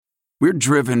We're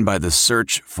driven by the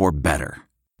search for better.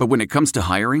 But when it comes to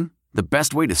hiring, the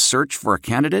best way to search for a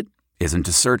candidate isn't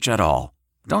to search at all.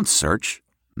 Don't search.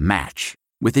 Match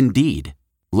with Indeed.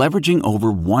 Leveraging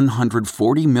over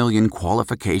 140 million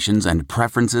qualifications and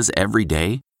preferences every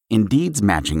day, Indeed's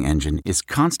matching engine is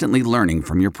constantly learning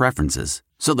from your preferences.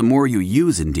 So the more you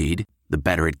use Indeed, the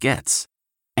better it gets.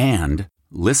 And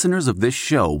listeners of this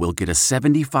show will get a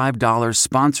 $75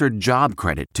 sponsored job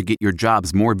credit to get your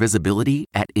jobs more visibility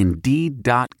at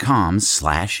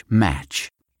Indeed.com/match.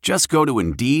 Just go to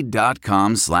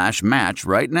Indeed.com/match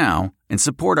right now and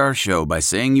support our show by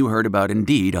saying you heard about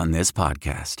Indeed on this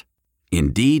podcast.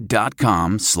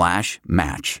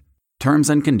 Indeed.com/match. Terms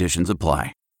and conditions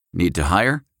apply. Need to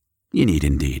hire? You need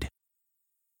Indeed.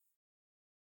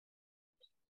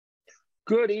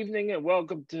 Good evening and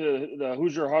welcome to the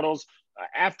Hoosier Huddles.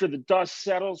 After the dust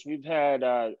settles, we've had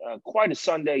quite a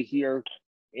Sunday here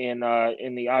in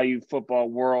the IU football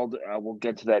world. We'll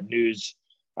get to that news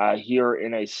here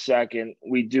in a second.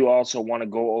 We do also want to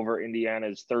go over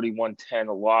Indiana's 31-10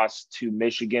 loss to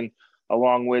Michigan.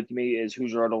 Along with me is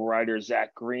Hoosier Huddle writer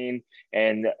Zach Green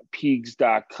and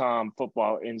Peegs.com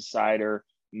football insider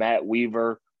Matt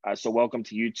Weaver. So welcome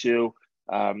to you two.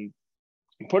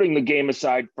 Putting the game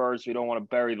aside first, we don't want to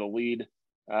bury the lead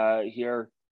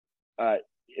here.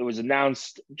 It was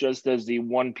announced just as the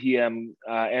 1 p.m.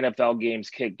 NFL games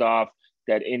kicked off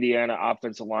that Indiana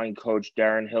offensive line coach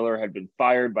Darren Hiller had been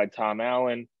fired by Tom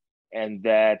Allen, and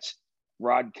that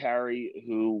Rod Carey,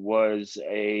 who was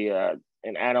an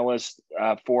analyst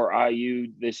for IU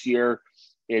this year,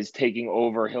 is taking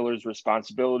over Hiller's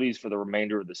responsibilities for the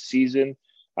remainder of the season.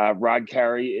 Rod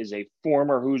Carey is a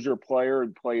former Hoosier player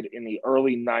and played in the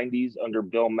early 90s under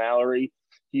Bill Mallory.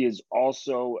 He is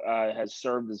also has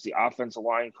served as the offensive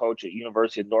line coach at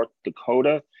University of North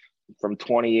Dakota from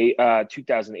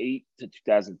 2008 to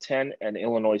 2010 and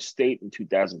Illinois State in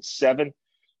 2007.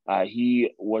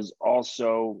 He was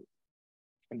also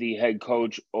the head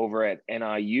coach over at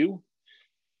NIU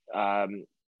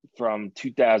from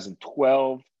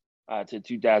 2012 to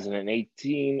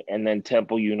 2018, and then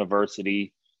Temple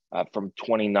University from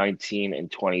 2019 and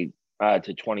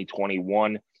to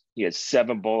 2021. He has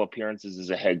 7 bowl appearances as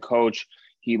a head coach.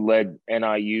 He led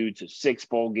NIU to 6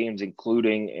 bowl games,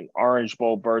 including an Orange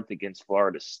Bowl berth against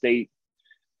Florida State.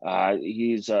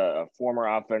 He's a former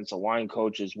offensive line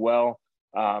coach as well.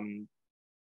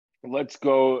 Let's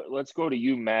go to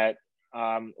you, Matt.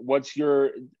 What's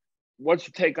your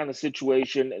take on the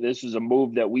situation? This is a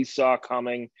move that we saw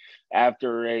coming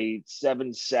after a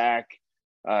 7-sack,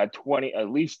 at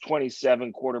least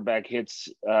 27 quarterback hits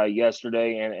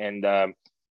yesterday, and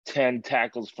 10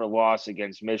 tackles for loss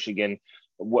against Michigan.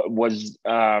 Was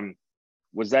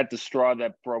that the straw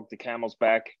that broke the camel's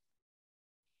back?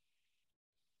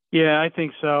 Yeah, I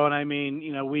think so. And I mean,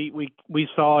 you know, we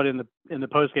saw it in the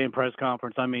post-game press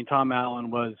conference. I mean, Tom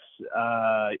Allen was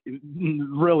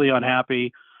really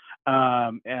unhappy,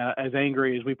 as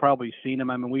angry as we've probably seen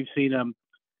him. I mean, we've seen him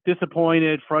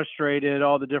disappointed, frustrated,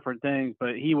 all the different things,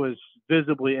 but he was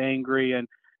visibly angry. And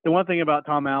the one thing about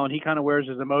Tom Allen, he kind of wears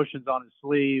his emotions on his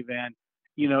sleeve. And,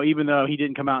 you know, even though he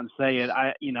didn't come out and say it,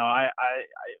 I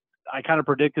kind of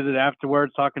predicted it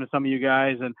afterwards, talking to some of you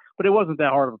guys, but it wasn't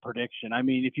that hard of a prediction. I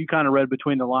mean, if you kind of read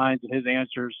between the lines and his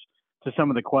answers to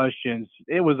some of the questions,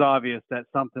 it was obvious that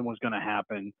something was going to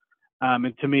happen.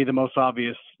 And to me, the most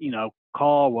obvious,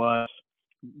 call was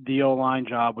the O-line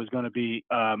job was going to be,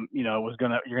 you're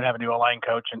going to have a new O-line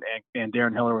coach, and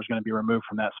Darren Hiller was going to be removed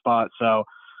from that spot. So,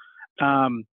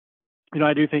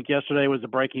 I do think yesterday was a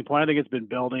breaking point. I think it's been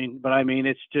building, but I mean,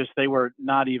 it's just they were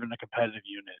not even a competitive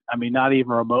unit. I mean, not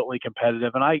even remotely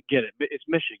competitive. And I get it. It's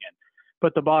Michigan.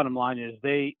 But the bottom line is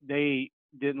they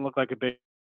didn't look like a Big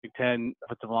Ten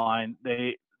offensive line.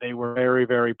 They were very,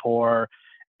 very poor.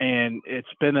 And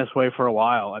it's been this way for a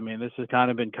while. I mean, this has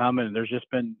kind of been coming. There's just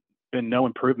been no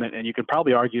improvement. And you could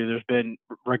probably argue there's been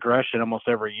regression almost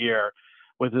every year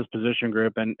with this position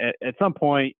group. And at some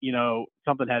point,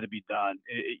 something had to be done.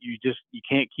 You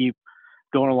can't keep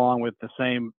going along with the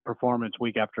same performance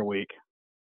week after week.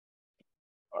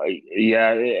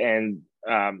 Yeah. And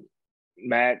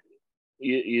Matt,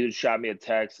 you shot me a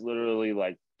text literally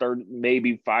like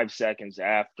maybe 5 seconds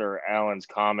after Allen's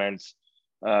comments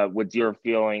with your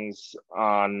feelings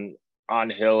on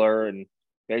Hiller. And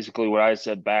basically what I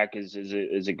said back is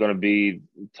it going to be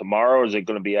tomorrow or is it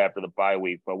going to be after the bye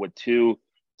week? But with two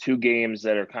games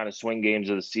that are kind of swing games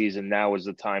of the season, now is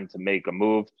the time to make a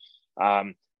move.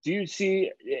 Do you see,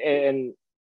 and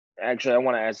actually I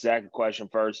want to ask Zach a question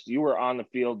first. You were on the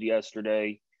field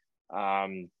yesterday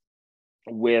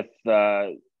with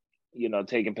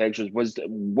taking pictures.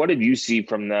 What did you see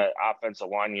from the offensive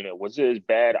line unit? Was it as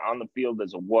bad on the field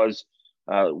as it was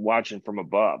watching from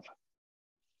above?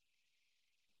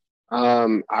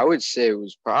 I would say it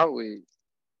was probably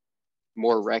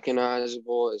more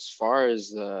recognizable as far as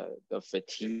the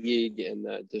fatigue and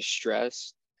the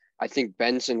distress. I think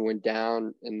Benson went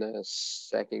down in the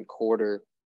second quarter,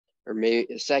 or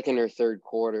maybe second or third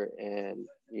quarter, and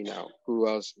who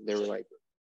else?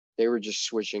 They were just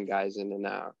switching guys in and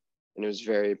out, and it was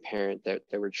very apparent that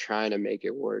they were trying to make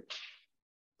it work,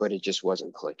 but it just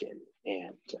wasn't clicking.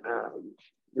 And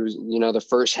it was, the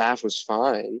first half was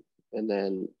fine, and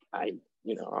then I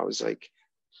was like,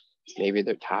 maybe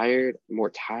they're tired, more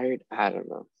tired. I don't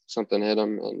know. Something hit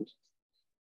them, and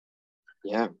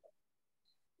yeah.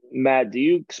 Matt, do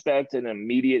you expect an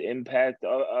immediate impact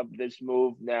of this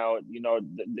move? Now,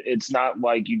 it's not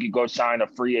like you could go sign a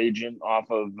free agent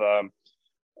off of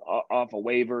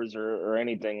waivers or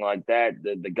anything like that.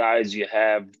 The guys you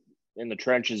have in the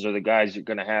trenches are the guys you're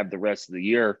going to have the rest of the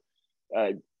year.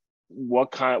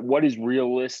 What is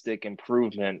realistic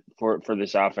improvement for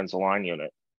this offensive line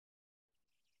unit?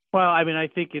 Well, I mean, I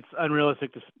think it's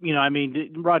unrealistic to,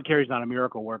 Rod Carey's not a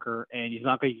miracle worker, and he's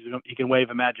not going to, he can wave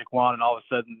a magic wand and all of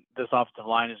a sudden this offensive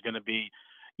line is going to be,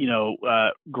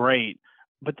 great.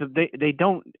 But they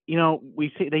don't,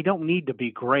 we say they don't need to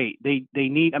be great. They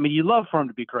need, you love for them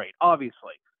to be great,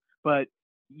 obviously, but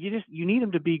you need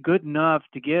them to be good enough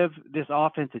to give this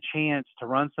offense a chance to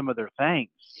run some of their things.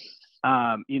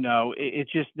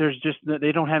 It's just,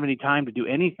 they don't have any time to do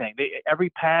anything. Every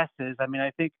pass is,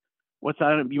 I think,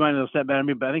 you might know that better than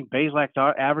me, but I think Bazelak's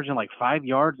averaging like 5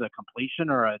 yards a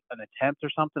completion or an attempt or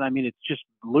something. It's just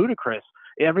ludicrous.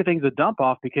 Everything's a dump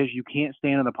off because you can't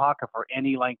stand in the pocket for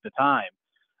any length of time.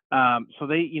 So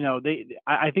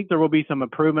I think there will be some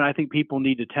improvement. I think people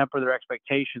need to temper their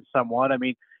expectations somewhat.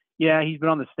 Yeah, he's been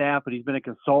on the staff, but he's been a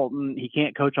consultant. He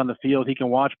can't coach on the field. He can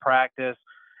watch practice.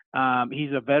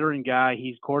 He's a veteran guy.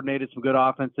 He's coordinated some good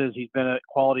offenses. He's been a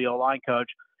quality O-line coach.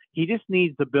 He just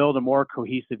needs to build a more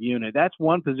cohesive unit. That's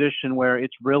one position where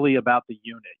it's really about the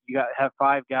unit. You got to have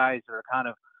 5 guys that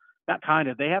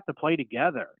are they have to play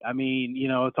together.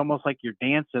 It's almost like you're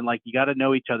dancing, like you got to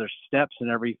know each other's steps and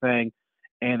everything,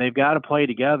 and they've got to play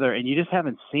together, and you just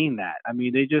haven't seen that.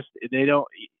 They don't.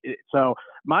 So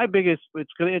my biggest,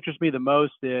 what's going to interest me the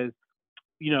most is,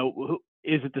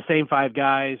 is it the same 5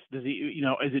 guys? Does he,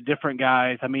 is it different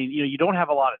guys? You don't have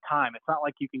a lot of time. It's not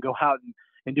like you can go out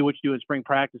and do what you do in spring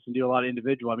practice and do a lot of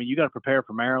individual. You got to prepare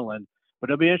for Maryland,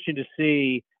 but it'll be interesting to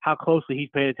see how closely he's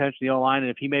paid attention to the O-line and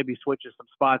if he maybe switches some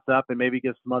spots up and maybe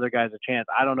gives some other guys a chance.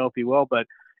 I don't know if he will, but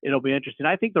it'll be interesting.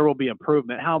 I think there will be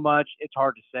improvement. How much? It's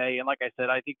hard to say. And like I said,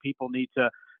 I think people need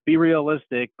to be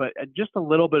realistic, but just a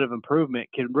little bit of improvement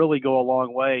can really go a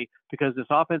long way because this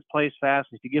offense plays fast.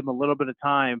 If you give them a little bit of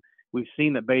time, we've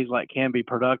seen that Bazelak can be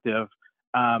productive.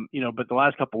 But the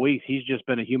last couple of weeks, he's just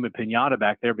been a human pinata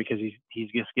back there because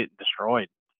he's just getting destroyed.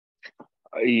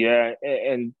 Yeah,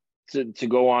 and to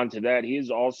go on to that,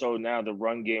 he's also now the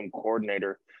run game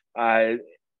coordinator.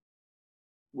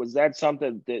 Was that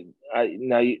something that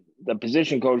the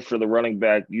position coach for the running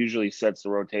back usually sets the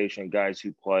rotation, guys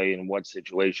who play in what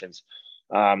situations?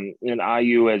 And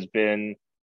IU has been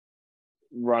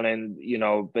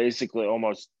running, basically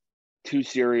almost 2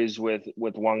 series with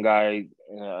one guy,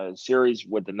 series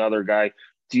with another guy.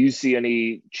 Do you see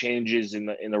any changes in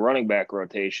the running back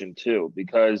rotation too?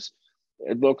 Because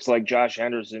it looks like Josh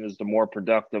Henderson is the more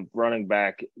productive running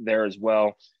back there as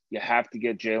well. You have to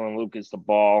get Jalen Lucas the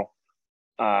ball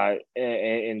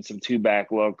in some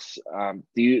 2-back looks.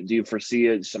 Do you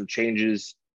foresee some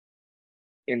changes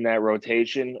in that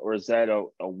rotation, or is that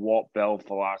a Walt Bell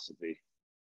philosophy?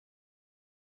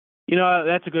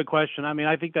 That's a good question.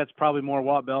 I think that's probably more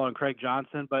Walt Bell and Craig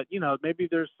Johnson, but, maybe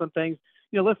there's some things,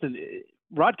 listen,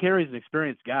 Rod Carey's an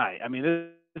experienced guy.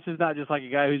 This is not just like a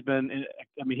guy who's been,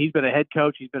 he's been a head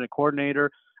coach. He's been a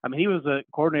coordinator. He was a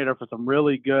coordinator for some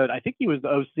really good, I think he was the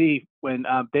OC when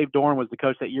Dave Doran was the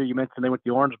coach that year you mentioned they went to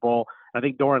the Orange Bowl. I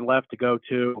think Doran left to go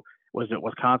to, was it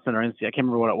Wisconsin or NC? I can't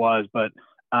remember what it was, but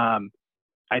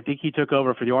I think he took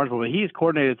over for the Orange Bowl, but he's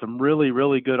coordinated some really,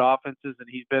 really good offenses, and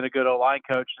he's been a good O-line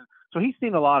coach. And so he's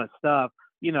seen a lot of stuff.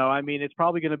 It's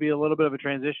probably going to be a little bit of a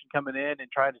transition coming in and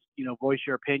trying to, voice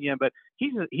your opinion. But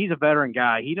he's a veteran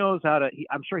guy. He knows how to.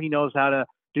 I'm sure he knows how to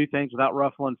do things without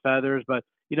ruffling feathers. But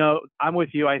I'm with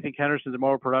you. I think Henderson's a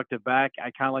more productive back.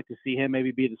 I kind of like to see him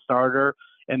maybe be the starter,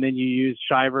 and then you use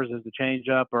Shivers as the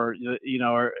changeup,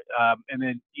 and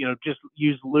then just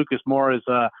use Lucas more as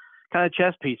a kind of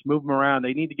chess piece, move him around.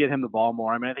 They need to get him the ball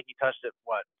more. I think he touched it,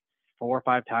 4 or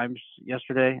 5 times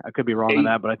yesterday. I could be wrong on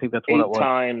that, but I think that's what it was. 8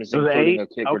 times, it was including 8? a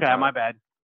kick Okay, return. my bad.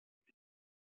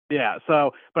 Yeah,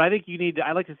 so, but I think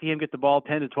I'd like to see him get the ball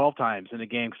 10 to 12 times in a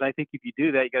game, because I think if you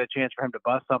do that, you got a chance for him to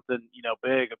bust something,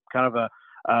 big, kind of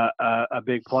a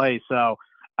big play. So,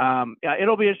 yeah,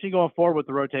 it'll be interesting going forward what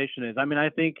the rotation is. I mean, I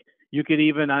think you could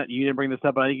even, you didn't bring this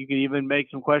up, but I think you could even make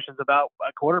some questions about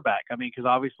a quarterback. I mean, because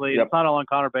obviously It's not all on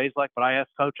Connor Bazelak, but I asked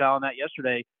Coach Allen that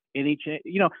yesterday.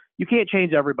 You can't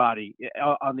change everybody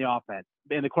on the offense,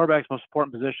 and the quarterback's most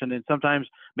important position. And sometimes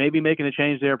maybe making a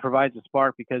change there provides a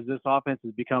spark, because this offense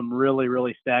has become really,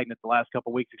 really stagnant the last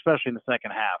couple of weeks, especially in the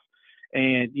second half.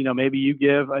 And, maybe you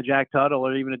give a Jack Tuttle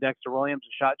or even a Dexter Williams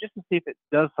a shot just to see if it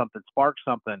does something, sparks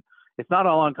something. It's not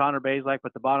all on Connor Bazelak,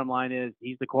 but the bottom line is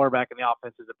he's the quarterback and the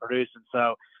offense is producing.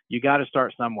 So you got to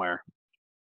start somewhere.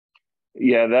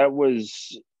 Yeah, that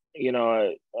was,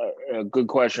 a good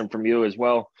question from you as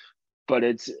well. But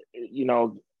it's,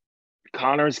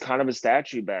 Connor's kind of a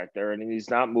statue back there, and he's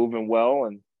not moving well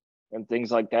and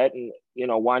things like that. And,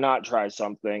 why not try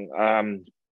something?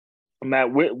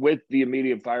 Matt, with the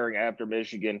immediate firing after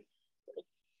Michigan,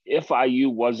 if IU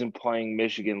wasn't playing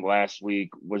Michigan last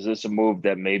week, was this a move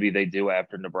that maybe they do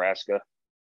after Nebraska?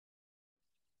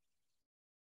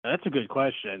 That's a good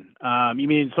question. You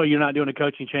mean, so you're not doing a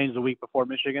coaching change the week before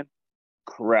Michigan?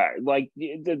 Correct. Like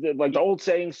the old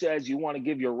saying says, you want to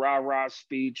give your rah-rah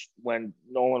speech when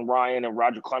Nolan Ryan and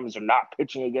Roger Clemens are not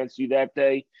pitching against you that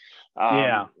day.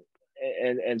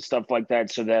 And stuff like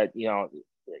that, so that,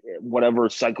 whatever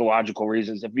psychological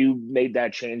reasons, if you made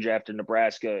that change after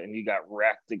Nebraska and you got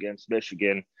wrecked against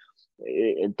Michigan,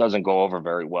 it doesn't go over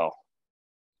very well.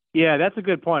 Yeah, that's a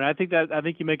good point. I think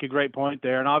you make a great point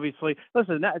there. And obviously,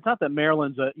 listen, it's not that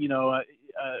Maryland's a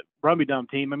rummy dumb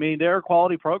team. I mean, they're a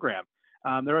quality program.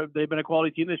 They've been a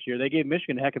quality team this year. They gave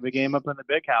Michigan a heck of a game up in the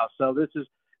Big House. So this is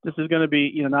going to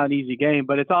be, not an easy game,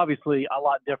 but it's obviously a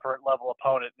lot different level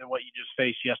opponent than what you just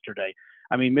faced yesterday.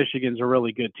 I mean, Michigan's a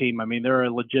really good team. I mean, they're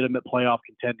a legitimate playoff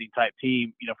contending type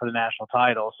team, for the national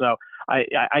title. So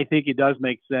I think it does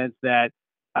make sense that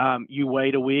you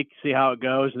wait a week, see how it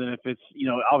goes. And then if it's,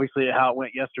 obviously how it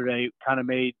went yesterday kind of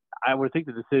made, I would think,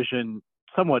 the decision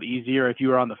somewhat easier if you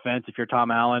were on the fence, if you're Tom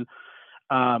Allen.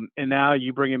 And now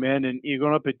you bring him in and you're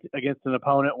going up against an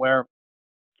opponent where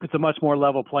it's a much more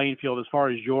level playing field as far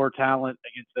as your talent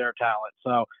against their talent.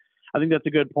 So I think that's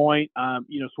a good point.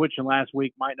 Switching last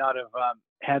week might not have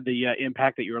had the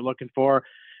impact that you were looking for,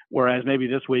 whereas maybe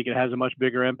this week it has a much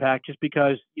bigger impact just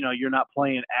because, you're not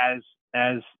playing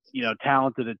as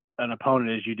talented an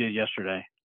opponent as you did yesterday.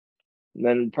 And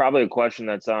then probably a question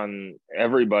that's on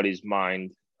everybody's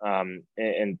mind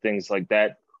and things like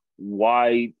that.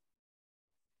 Why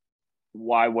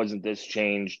wasn't this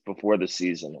changed before the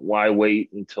season? Why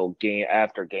wait until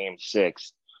after game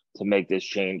 6 to make this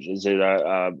change? Is it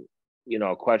a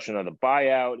question of the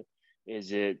buyout?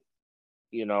 Is it,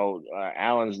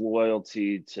 Allen's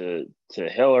loyalty to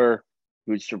Hiller,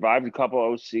 who survived a couple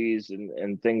OCs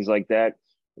and things like that?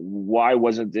 Why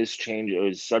wasn't this change? It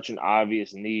was such an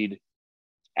obvious need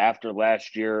after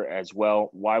last year as well.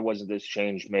 Why wasn't this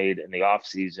change made in the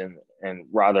offseason and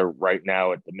rather right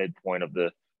now at the midpoint of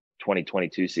the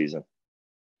 2022 season?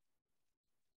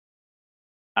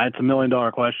 It's $1 million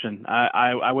question.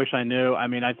 I wish I knew. I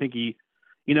mean, I think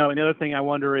another thing I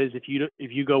wonder is if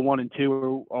you go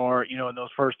 1-2 or in those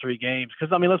first 3 games,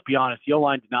 because I mean, let's be honest, the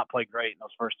O-line did not play great in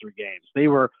those first 3 games. They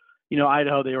were,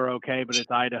 Idaho, they were okay, but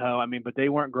it's Idaho. I mean, but they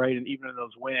weren't great, and even in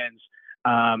those wins,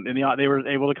 and they were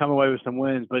able to come away with some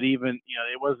wins. But even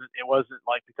it wasn't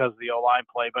like because of the O-line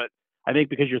play, but I think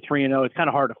because you're 3-0, it's kind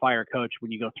of hard to fire a coach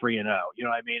when you go 3-0. You know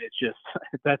what I mean? It's just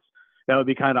that would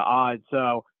be kind of odd.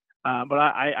 So, but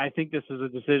I think this is a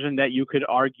decision that you could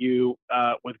argue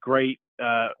with great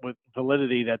with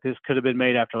validity that this could have been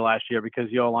made after last year because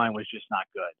the O-line was just not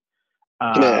good.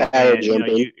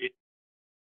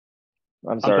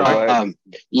 I'm sorry. Go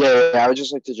ahead. I would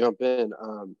just like to jump in.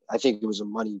 I think it was a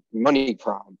money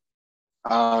problem.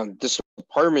 This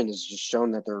department has just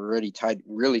shown that they're really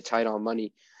tight on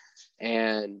money.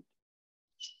 And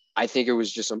I think it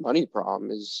was just a money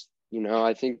problem.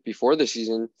 I think before the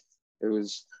season, it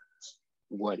was,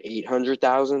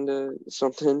 800,000 to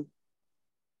something,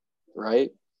 right?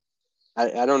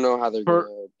 I don't know how they're going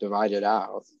to divide it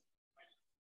out.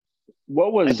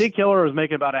 I think Hiller was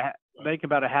making about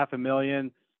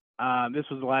 $500,000. This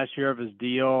was the last year of his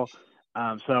deal.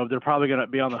 So they're probably going to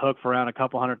be on the hook for around a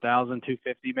couple 100,000,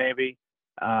 250 maybe.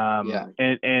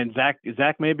 And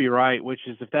Zach may be right, which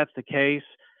is if that's the case,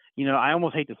 I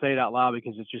almost hate to say it out loud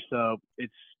because it's just so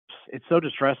it's so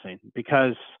distressing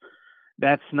because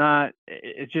That's not.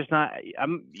 It's just not.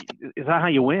 It's not how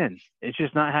you win. It's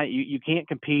just not how you can't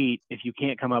compete if you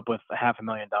can't come up with $500,000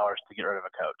 to get rid of a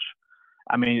coach.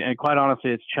 I mean, and quite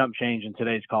honestly, it's chump change in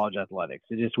today's college athletics.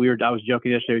 It's just weird. I was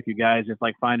joking yesterday with you guys. It's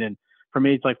like for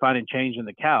me, it's like finding change in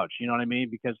the couch. You know what I mean?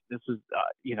 Because this is,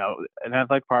 an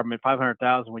athletic department,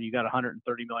 500,000 when you got $130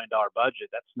 million budget.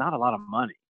 That's not a lot of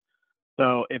money.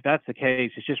 So if that's the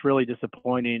case, it's just really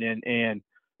disappointing. And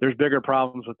there's bigger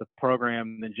problems with the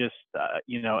program than just,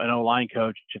 an O-line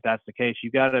coach. If that's the case,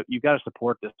 you gotta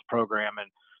support this program. And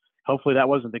hopefully that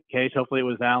wasn't the case. Hopefully it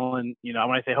was Allen. When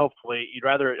I say hopefully, you'd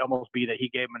rather it almost be that he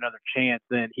gave him another chance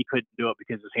than he couldn't do it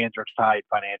because his hands are tied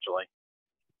financially.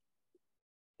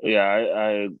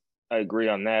 Yeah, I agree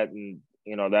on that. And,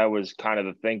 that was kind of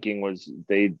the thinking was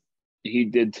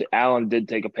Allen did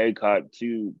take a pay cut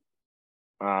to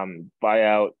buy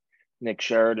out Nick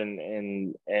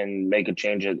Sheridan and make a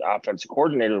change at offensive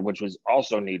coordinator, which was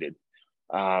also needed.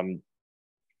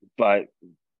 But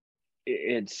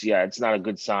it's not a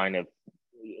good sign if,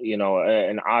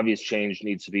 an obvious change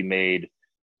needs to be made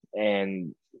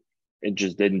and it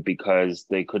just didn't because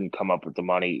they couldn't come up with the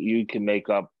money. You can make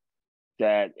up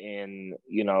that in,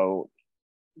 you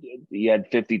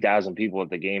had 50,000 people at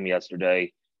the game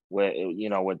yesterday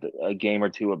with a game or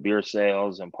two of beer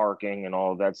sales and parking and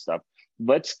all of that stuff.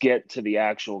 Let's get to the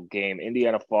actual game.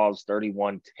 Indiana falls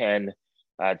 31-10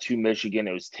 to Michigan.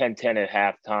 It was 10-10 at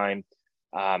halftime.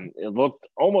 It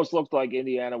almost looked like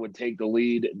Indiana would take the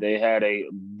lead. They had a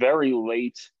very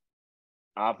late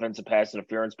offensive pass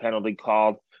interference penalty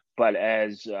called, but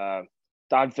as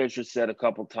Don Fisher said a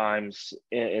couple times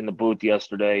in the booth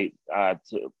yesterday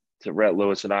to Rhett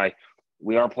Lewis and I,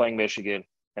 we are playing Michigan,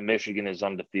 and Michigan is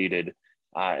undefeated.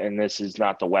 And this is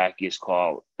not the wackiest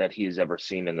call that he's ever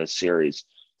seen in this series.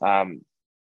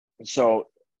 So,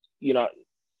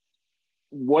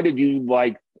 what did you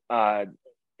like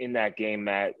in that game,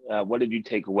 Matt? What did you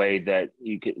take away that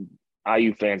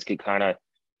IU fans could kind of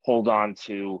hold on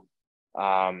to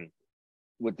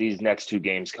with these next two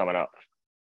games coming up?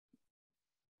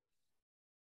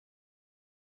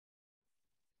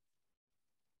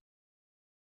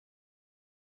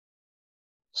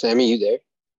 Sammy, you there?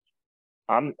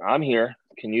 I'm here.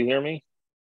 Can you hear me?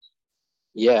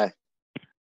 Yeah.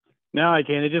 Now I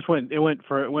can. It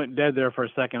went dead there for a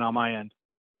second on my end.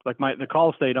 Like the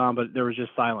call stayed on, but there was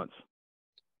just silence.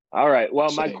 All right.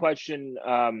 Well, my question,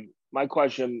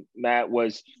 Matt,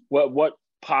 was what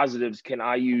positives can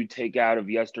IU take out of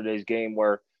yesterday's game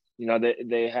where,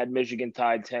 they had Michigan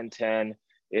tied 10-10.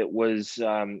 It was,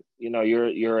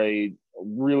 you're a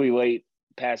really late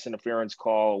pass interference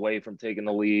call away from taking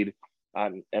the lead.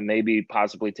 And maybe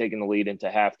possibly taking the lead into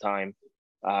halftime.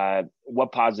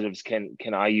 What positives can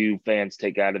IU fans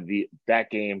take out of that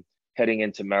game heading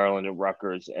into Maryland and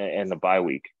Rutgers and the bye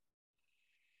week?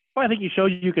 Well, I think you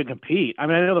showed you could compete. I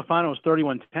mean, I know the final was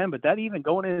 31-10, but that even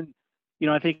going in,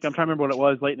 I think I'm trying to remember what it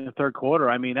was late in the third quarter.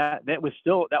 I mean, that was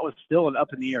still an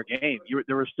up in the air game.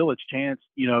 There was still a chance,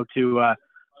 to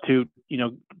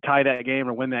tie that game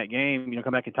or win that game.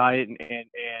 Come back and tie it and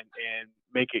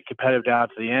make it competitive down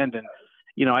to the end. And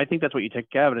I think that's what you take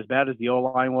out of it. As bad as the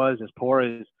O-line was, as poor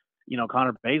as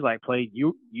Connor Bazelak played,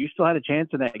 you still had a chance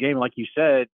in that game. Like you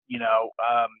said,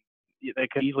 they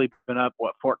could easily been up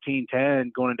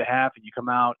 14-10 going into half, and you come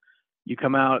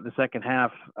out in the second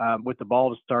half with the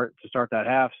ball to start that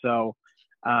half. So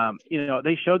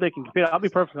they showed they can compete. I'll be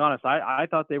perfectly honest. I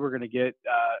thought they were going to get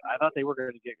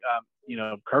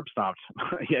curb stomped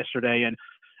yesterday, and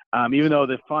even though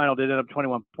the final did end up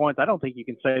 21 points, I don't think you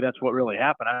can say that's what really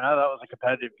happened. I know that was a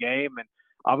competitive game, and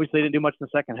obviously they didn't do much in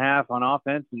the second half on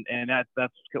offense, and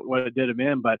that's what it did them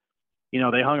in. But,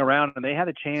 they hung around, and they had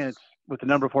a chance with the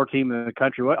number 4 team in the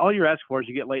country. All you're asking for is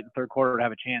you get late in the third quarter to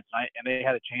have a chance, and they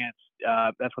had a chance.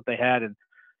 That's what they had, and,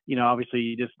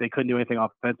 obviously they couldn't do anything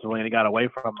offensively, and it got away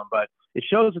from them. But it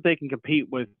shows that they can compete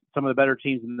with some of the better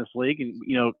teams in this league.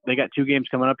 And, they got 2 games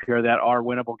coming up here that are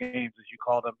winnable games, as you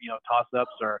call them,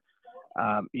 toss-ups or,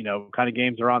 kind of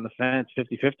games are on the fence,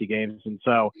 50-50 games. And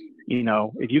so,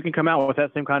 if you can come out with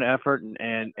that same kind of effort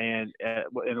and a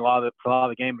lot of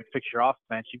the game and fix your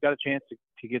offense, you've got a chance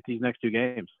to get these next 2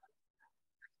 games.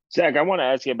 Zach, I want to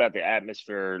ask you about the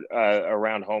atmosphere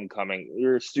around homecoming.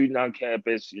 You're a student on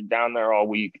campus. You're down there all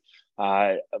week.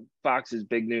 Fox's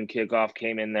Big Noon Kickoff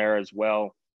came in there as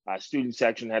well. Student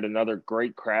section had another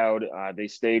great crowd. They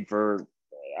stayed for,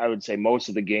 I would say, most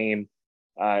of the game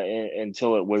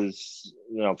until it was,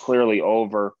 clearly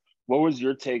over. What was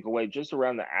your takeaway just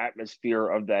around the atmosphere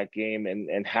of that game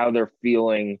and how they're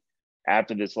feeling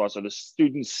after this loss? Are the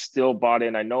students still bought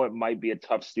in? I know it might be a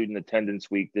tough student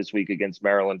attendance week this week against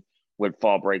Maryland with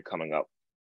fall break coming up.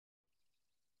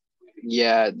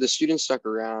 Yeah, the students stuck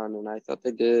around, and I thought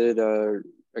they did a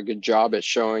good job at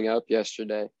showing up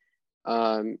yesterday.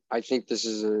 I think this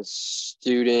is a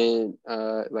student,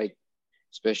 like,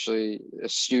 especially a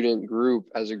student group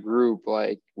as a group,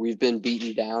 like, we've been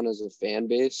beaten down as a fan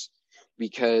base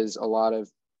because a lot of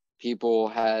people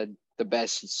had the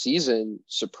best season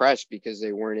suppressed because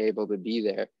they weren't able to be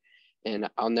there. And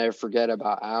I'll never forget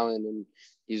about Allen. And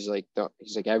he's like,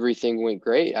 everything went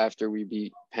great after we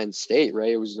beat Penn State,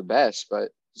 right? It was the best, but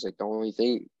he's like, the only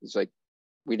thing is like,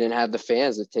 we didn't have the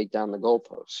fans to take down the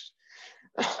goalposts.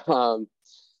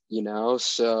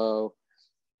 So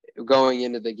going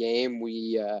into the game,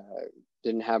 we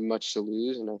didn't have much to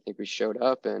lose, and I think we showed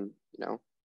up. And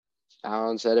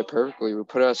Allen said it perfectly. We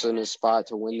put us in a spot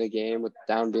to win the game with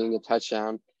down being a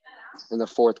touchdown in the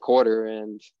fourth quarter,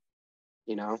 and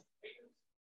I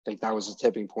think that was a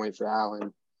tipping point for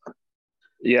Allen.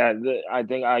 Yeah, I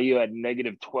think IU had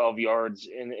negative 12 yards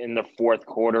in the fourth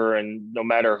quarter, and no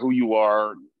matter who you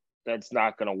are, that's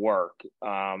not going to work.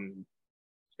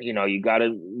 You got to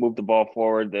move the ball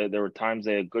forward. There were times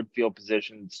they had good field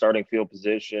position, starting field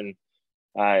position,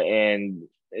 and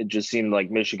it just seemed like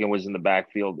Michigan was in the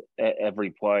backfield every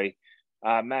play.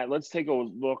 Matt, let's take a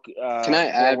look. Can I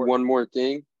add one more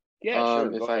thing? Yeah,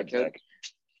 sure. If I could.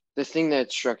 The thing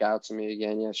that struck out to me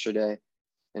again yesterday,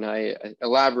 and I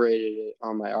elaborated it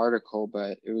on my article,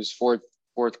 but it was fourth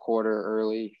quarter,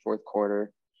 early fourth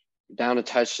quarter, down a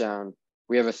touchdown.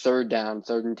 We have a third down,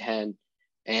 3rd and 10,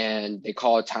 and they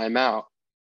call a timeout.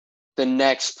 The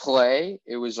next play,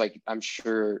 it was like, I'm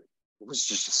sure it was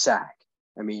just a sack.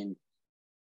 I mean,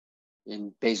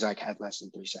 and Bezak had less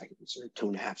than 3 seconds or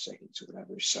 2.5 seconds or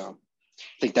whatever. So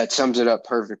I think that sums it up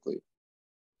perfectly.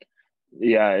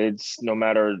 Yeah, it's no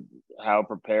matter how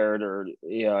prepared or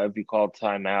if you call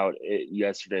timeout,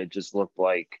 yesterday it just looked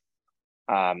like,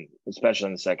 especially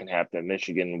in the second half, that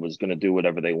Michigan was going to do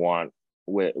whatever they want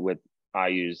with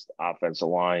IU's offensive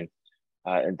line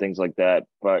and things like that.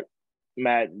 But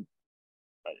Matt,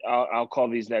 I'll call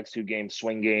these next 2 games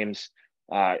swing games.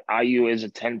 IU is a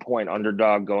 10-point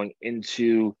underdog going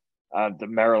into the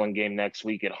Maryland game next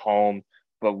week at home.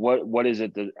 But what is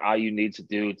it that IU needs to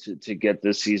do to get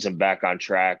this season back on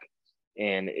track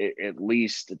and at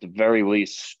the very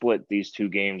least, split these 2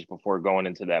 games before going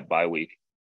into that bye week?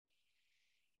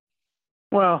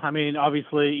 Well, I mean,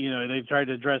 obviously, they've tried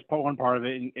to address one part of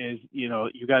it is, you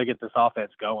got to get this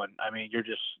offense going. I mean, you're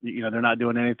just, they're not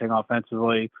doing anything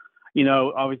offensively.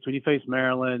 Obviously when you face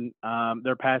Maryland,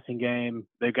 their passing game,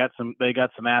 they got some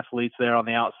athletes there on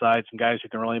the outside, some guys who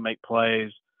can really make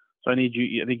plays. So I think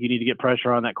you need to get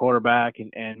pressure on that quarterback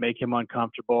and make him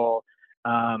uncomfortable.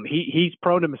 He's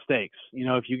prone to mistakes.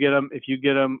 If you get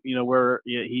him, where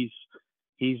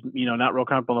he's not real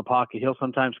comfortable in the pocket, he'll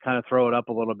sometimes kind of throw it up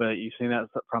a little bit. You've seen that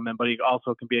from him, but he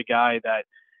also can be a guy that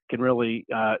can really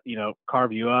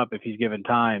carve you up if he's given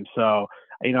time. So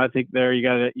I think there you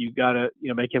gotta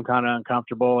make him kind of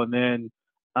uncomfortable, and then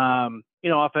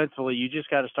offensively you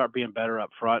just got to start being better up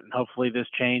front, and hopefully this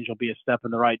change will be a step in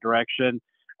the right direction.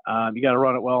 You got to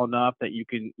run it well enough that you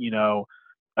can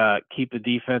keep the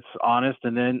defense honest,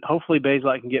 and then hopefully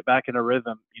Bezak can get back in a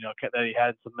rhythm. That he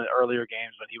had some of the earlier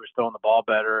games when he was throwing the ball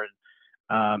better, and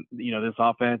this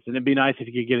offense. And it'd be nice if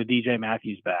you could get a DJ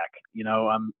Matthews back.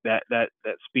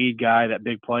 That speed guy, that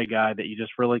big play guy that you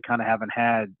just really kind of haven't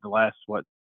had the last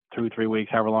 2-3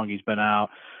 weeks, however long he's been out.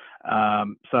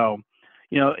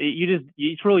 You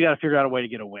just really got to figure out a way to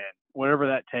get a win, whatever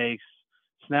that takes.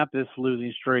 Snap this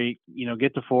losing streak,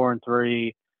 get to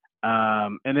 4-3,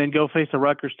 and then go face a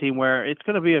Rutgers team where it's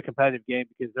going to be a competitive game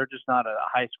because they're just not a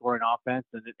high scoring offense,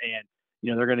 and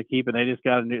they're going to keep it. They just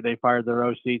they fired their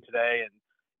OC today,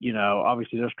 and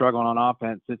obviously they're struggling on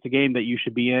offense. It's a game that you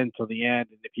should be in till the end,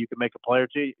 and if you can make a play or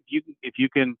two, if you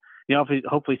can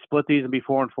hopefully split these and be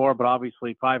 4-4, but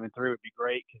obviously 5-3 would be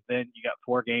great because then you got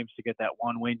 4 games to get that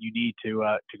one win you need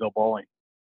to go bowling.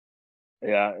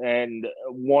 Yeah, and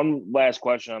one last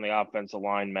question on the offensive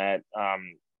line, Matt.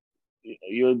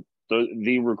 You're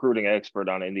the recruiting expert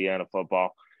on Indiana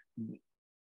football.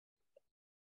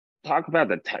 Can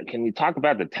you talk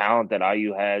about the talent that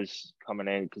IU has coming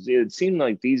in? Because it seemed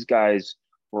like these guys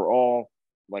were all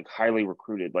like highly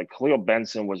recruited. Like Khalil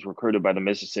Benson was recruited by the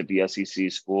Mississippi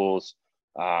SEC schools,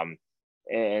 and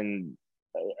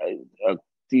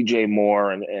DJ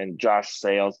Moore and Josh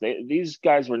Sales. These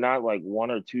guys were not like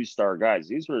 1 or 2 star guys.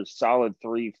 These were solid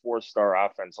 3-4 star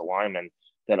offensive linemen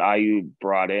that IU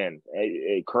brought in.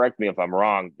 Correct me if I'm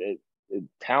wrong.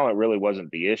 Talent really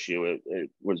wasn't the issue. It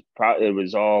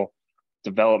was all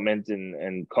development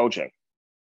and coaching.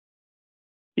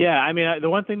 Yeah, I mean, the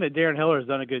one thing that Darren Hiller has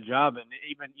done a good job, and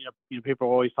even people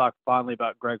always talk fondly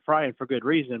about Greg Frey, and for good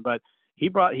reason, but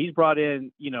he's brought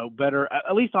in better,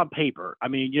 at least on paper. I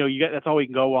mean, that's all we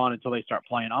can go on until they start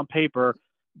playing. On paper,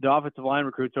 the offensive line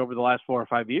recruits over the last 4 or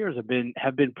 5 years have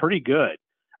been pretty good.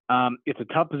 It's a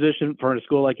tough position for a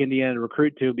school like Indiana to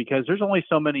recruit to because there's only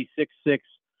so many 6'6",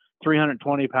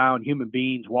 320-pound human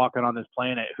beings walking on this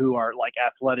planet who are like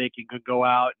athletic and could go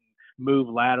out and move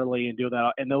laterally and do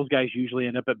that. And those guys usually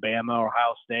end up at Bama or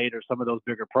Ohio State or some of those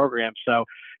bigger programs. So,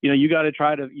 you got to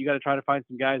try to find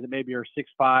some guys that maybe are 6'5",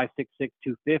 6'6",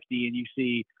 250, and you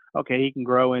see, okay, he can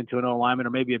grow into an O-lineman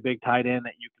or maybe a big tight end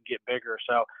that you can get bigger.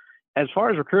 So as far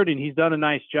as recruiting, he's done a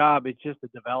nice job. It's just the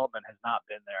development has not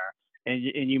been there. And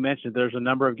you mentioned there's a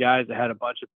number of guys that had a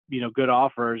bunch of good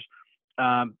offers,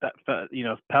 Power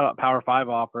 5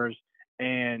 offers,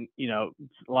 and a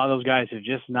lot of those guys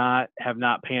have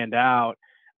not panned out.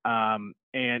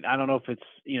 And I don't know if it's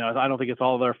I don't think it's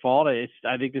all their fault. I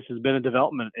think this has been a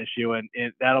development issue, and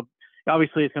that'll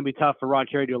obviously it's going to be tough for Rod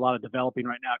Carey to do a lot of developing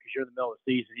right now because you're in the middle of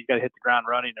the season. You've got to hit the ground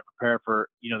running to prepare for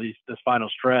this final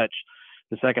stretch,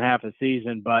 the second half of the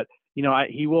season, but.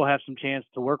 He will have some chance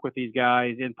to work with these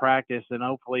guys in practice, and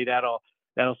hopefully that'll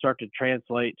start to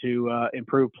translate to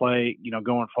improved play,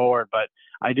 going forward. But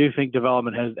I do think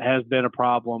development has been a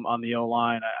problem on the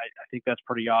O-line. I think that's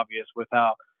pretty obvious with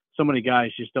how so many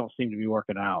guys just don't seem to be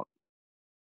working out.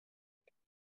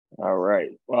 All right.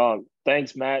 Well,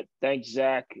 thanks, Matt. Thanks,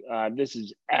 Zach. This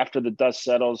is After the Dust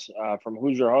Settles from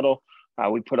Hoosier Huddle.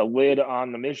 We put a lid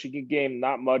on the Michigan game.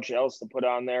 Not much else to put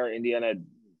on there. Indiana had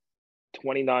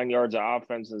 29 yards of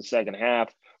offense in the second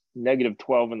half,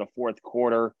 -12 in the fourth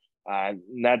quarter.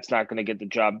 That's not going to get the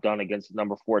job done against the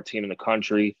number 4 team in the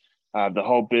country. The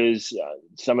hope is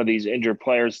some of these injured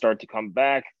players start to come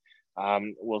back.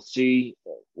 We'll see.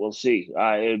 It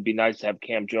would be nice to have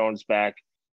Cam Jones back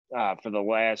for the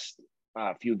last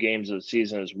few games of the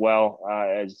season as well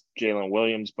as Jalen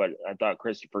Williams. But I thought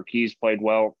Christopher Keys played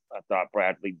well. I thought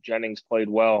Bradley Jennings played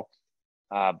well.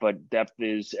 But depth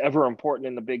is ever important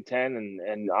in the Big Ten,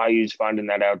 and IU's finding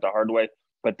that out the hard way.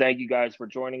 But thank you guys for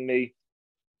joining me.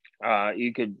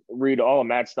 You could read all of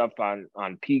Matt's stuff on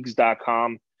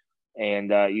Peegs.com,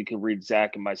 and you can read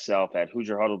Zach and myself at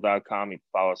HoosierHuddle.com. You can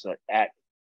follow us at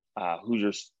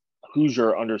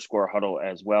Hoosier_Huddle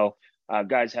as well.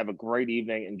 Guys, have a great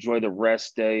evening. Enjoy the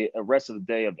rest of the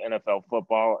day of NFL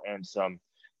football and some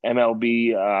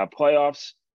MLB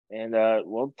playoffs, and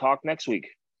we'll talk next week.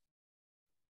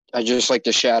 I'd just like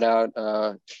to shout out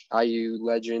IU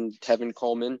legend Tevin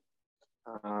Coleman.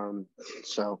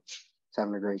 So he's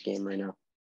having a great game right now.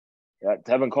 Yeah,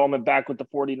 Tevin Coleman back with the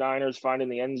 49ers, finding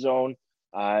the end zone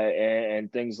and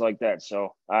things like that.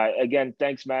 So, again,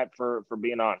 thanks, Matt, for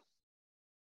being on.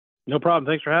 No problem.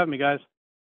 Thanks for having me, guys.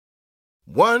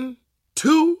 1,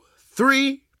 2,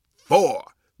 3, 4.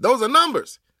 Those are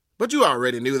numbers, but you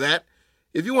already knew that.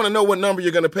 If you want to know what number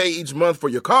you're going to pay each month for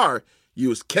your car,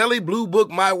 use Kelley Blue Book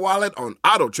My Wallet on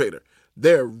AutoTrader.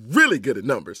 They're really good at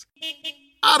numbers.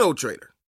 AutoTrader.